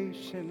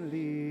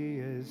patiently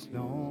as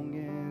long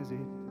as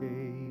it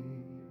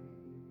takes.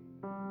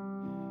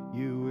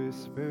 You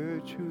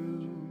whisper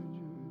truth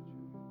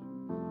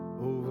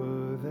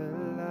over the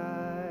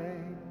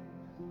lies,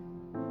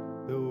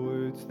 the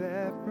words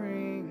that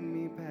bring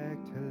me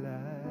back to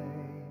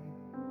life.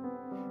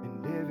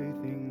 And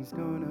everything's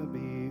gonna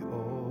be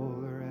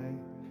alright.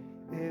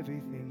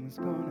 Everything's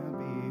gonna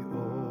be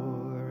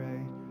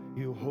alright.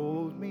 You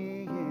hold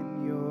me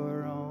in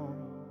your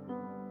arms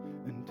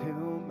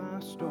until my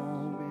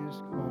storm is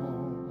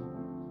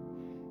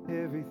calm.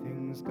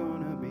 Everything's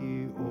gonna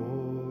be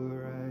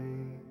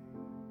alright.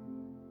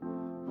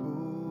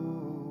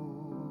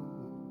 Ooh,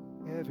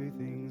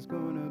 everything's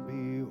gonna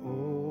be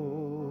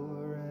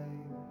alright.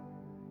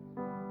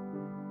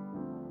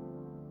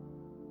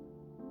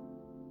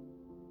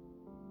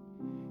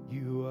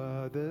 You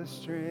are the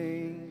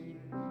strength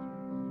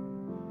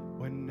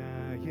when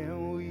I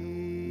am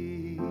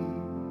weak,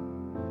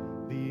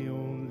 the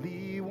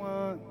only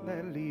one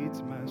that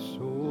leads my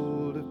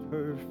soul to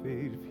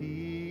perfect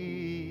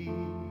peace.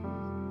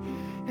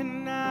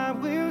 And I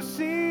will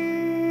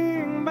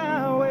sing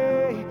my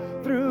way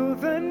through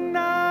the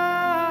night,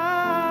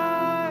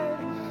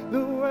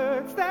 the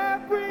words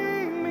that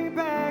bring me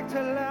back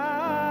to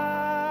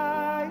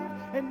life.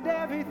 And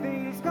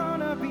everything's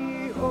gonna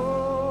be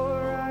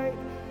alright.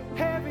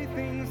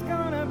 Everything's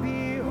gonna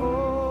be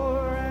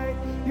alright.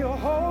 You'll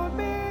hold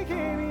me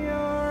in your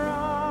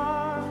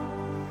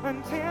arms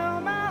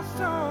until my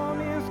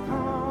storm is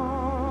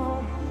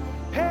calm.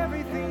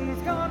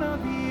 Everything's gonna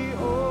be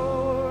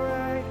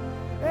alright.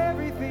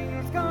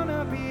 Everything's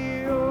gonna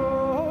be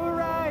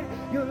alright.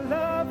 Your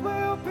love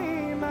will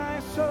be my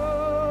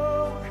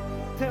soul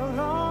till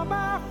all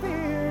my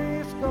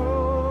fear is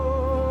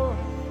gone.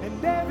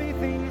 And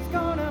everything's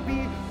gonna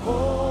be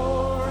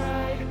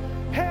alright.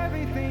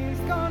 Everything's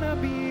gonna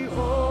be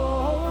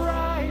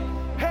alright.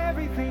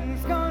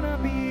 Everything's gonna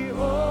be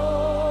alright.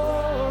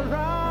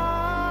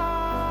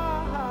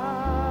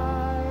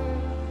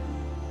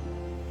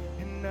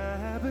 And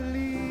I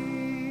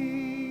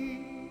believe,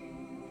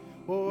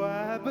 oh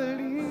I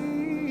believe,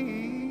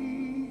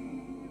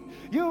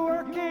 you're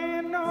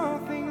working all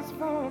things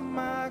for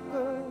my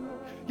good.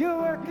 You're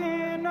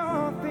working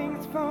all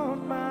things for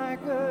my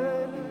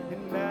good.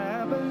 And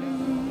I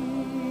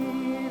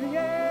believe,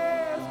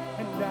 yes,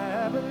 and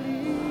I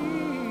believe,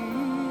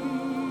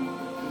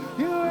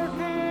 you're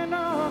working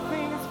all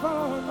things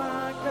for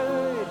my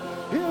good.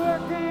 You're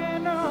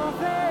working all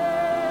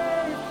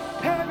things.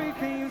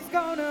 Everything's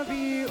gonna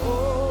be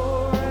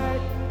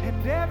alright.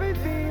 And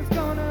everything's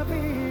gonna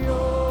be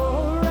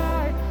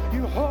alright.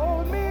 You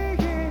hold me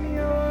in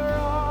your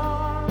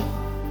arms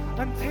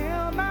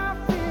until my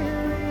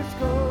fear is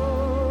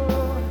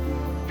gone.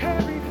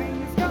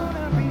 Everything's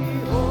gonna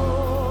be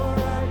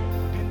alright.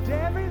 And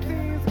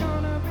everything's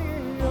gonna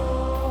be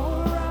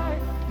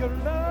alright. Your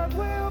love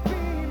will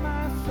be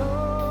my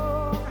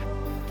soul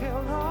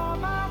till all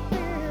my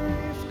fear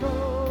is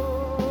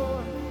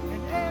gone.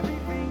 And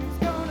everything's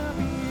gonna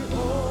be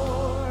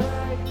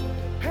alright.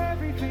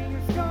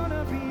 Everything's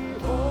gonna be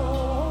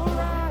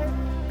alright.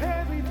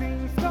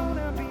 Everything's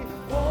gonna be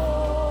alright.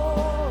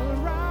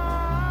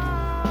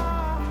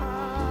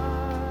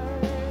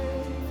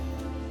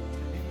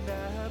 And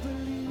I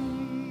believe,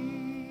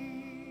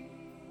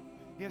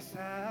 yes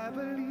I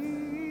believe,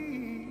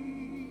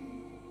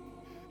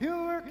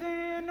 you're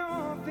working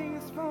all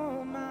things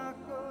for my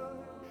good.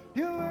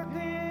 You're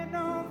working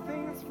all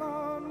things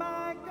for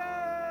my good.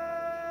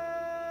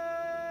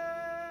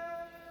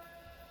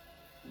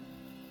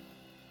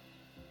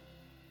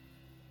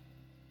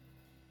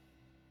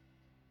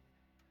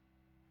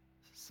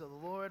 So the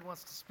Lord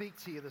wants to speak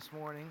to you this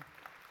morning.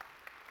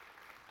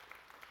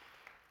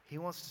 He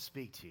wants to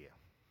speak to you.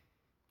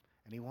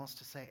 And he wants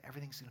to say,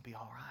 everything's going to be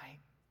all right.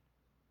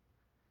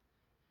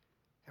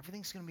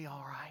 Everything's going to be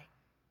all right.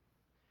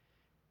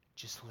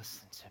 Just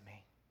listen to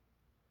me.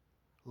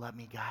 Let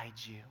me guide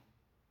you.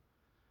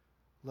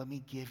 Let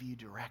me give you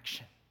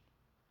direction.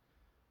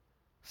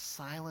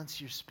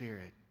 Silence your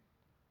spirit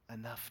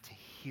enough to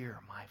hear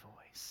my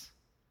voice.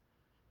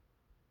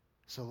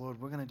 So,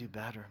 Lord, we're going to do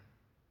better.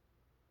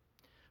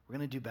 We're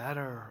going to do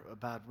better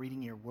about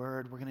reading your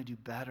word. We're going to do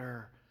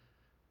better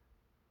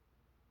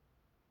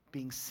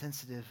being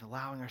sensitive,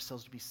 allowing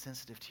ourselves to be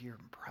sensitive to your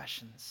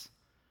impressions.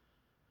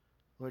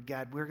 Lord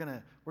God, we're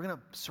going to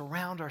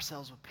surround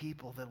ourselves with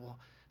people that will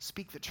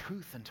speak the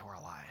truth into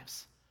our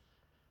lives.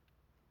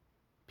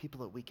 People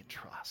that we can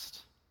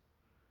trust.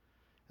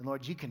 And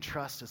Lord, you can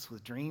trust us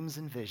with dreams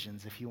and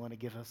visions if you want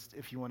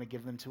to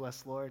give them to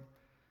us, Lord.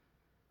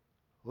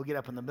 We'll get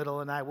up in the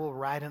middle of the night, we'll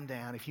write them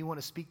down. If you want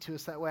to speak to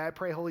us that way, I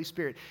pray, Holy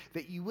Spirit,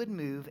 that you would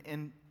move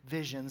in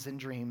visions and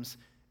dreams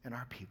in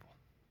our people.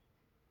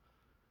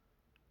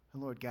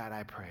 And Lord God,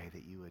 I pray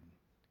that you would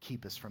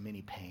keep us from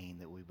any pain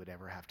that we would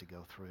ever have to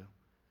go through.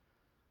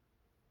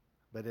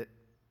 But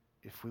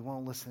if we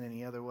won't listen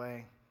any other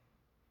way,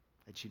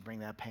 that you'd bring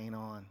that pain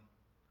on.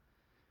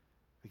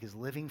 Because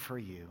living for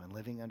you and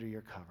living under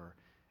your cover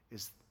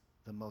is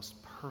the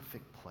most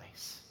perfect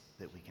place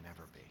that we can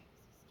ever be.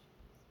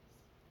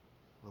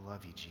 We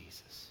love you,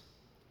 Jesus.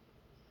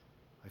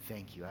 I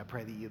thank you. I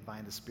pray that you would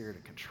bind the spirit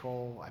of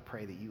control. I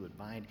pray that you would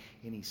bind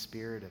any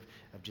spirit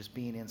of just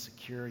being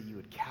insecure. You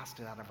would cast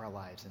it out of our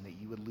lives, and that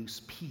you would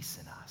loose peace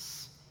in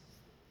us.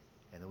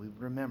 And that we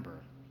would remember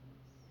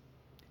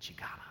that you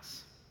got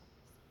us.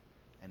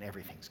 And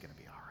everything's going to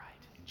be all right.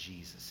 In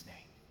Jesus'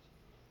 name,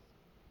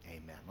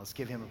 amen. Let's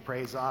give him a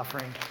praise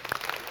offering.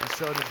 He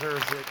so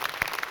deserves it.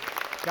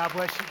 God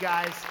bless you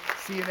guys.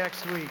 See you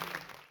next week.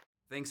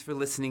 Thanks for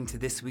listening to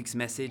this week's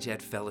message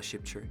at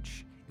Fellowship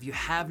Church. If you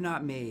have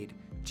not made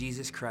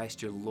Jesus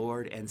Christ your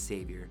Lord and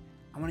Savior,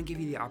 I want to give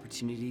you the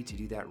opportunity to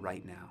do that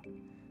right now.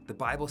 The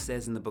Bible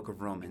says in the book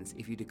of Romans,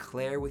 if you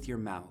declare with your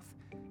mouth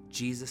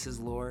Jesus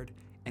is Lord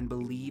and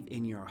believe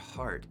in your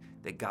heart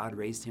that God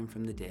raised him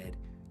from the dead,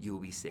 you will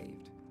be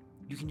saved.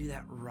 You can do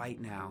that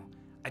right now.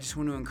 I just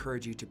want to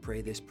encourage you to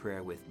pray this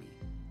prayer with me.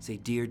 Say,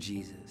 Dear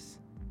Jesus,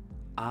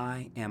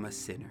 I am a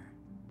sinner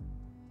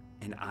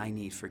and I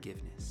need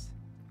forgiveness.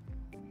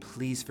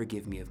 Please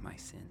forgive me of my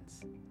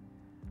sins.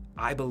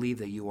 I believe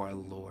that you are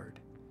Lord,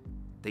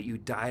 that you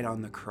died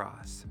on the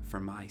cross for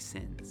my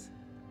sins,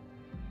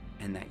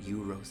 and that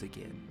you rose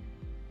again.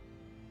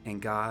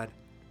 And God,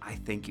 I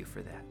thank you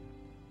for that.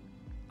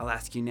 I'll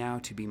ask you now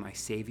to be my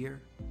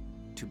Savior,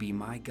 to be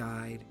my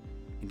guide,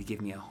 and to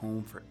give me a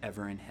home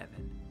forever in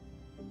heaven.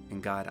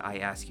 And God, I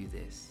ask you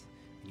this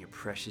in your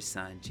precious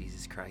Son,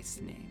 Jesus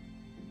Christ's name.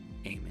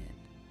 Amen.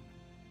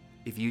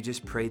 If you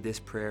just prayed this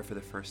prayer for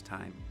the first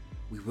time,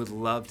 we would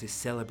love to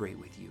celebrate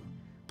with you.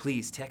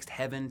 Please text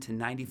HEAVEN to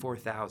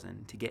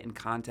 94,000 to get in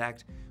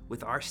contact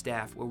with our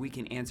staff where we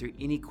can answer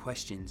any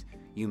questions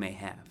you may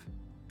have.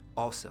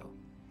 Also,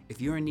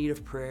 if you're in need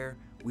of prayer,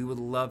 we would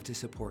love to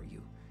support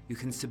you. You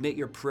can submit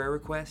your prayer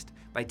request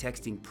by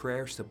texting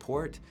prayer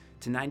support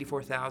to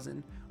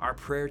 94,000. Our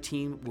prayer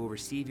team will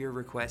receive your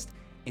request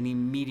and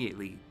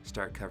immediately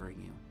start covering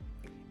you.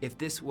 If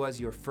this was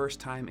your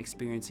first time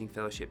experiencing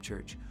Fellowship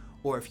Church,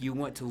 or if you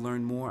want to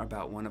learn more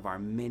about one of our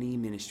many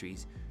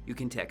ministries, you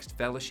can text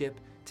Fellowship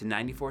to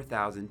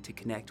 94,000 to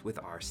connect with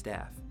our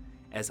staff.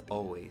 As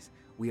always,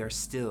 we are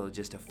still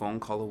just a phone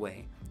call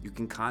away. You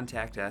can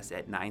contact us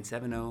at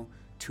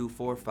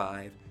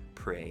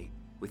 970-245-PRAY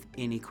with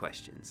any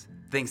questions.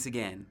 Thanks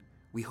again.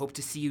 We hope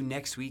to see you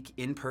next week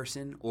in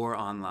person or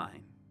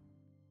online.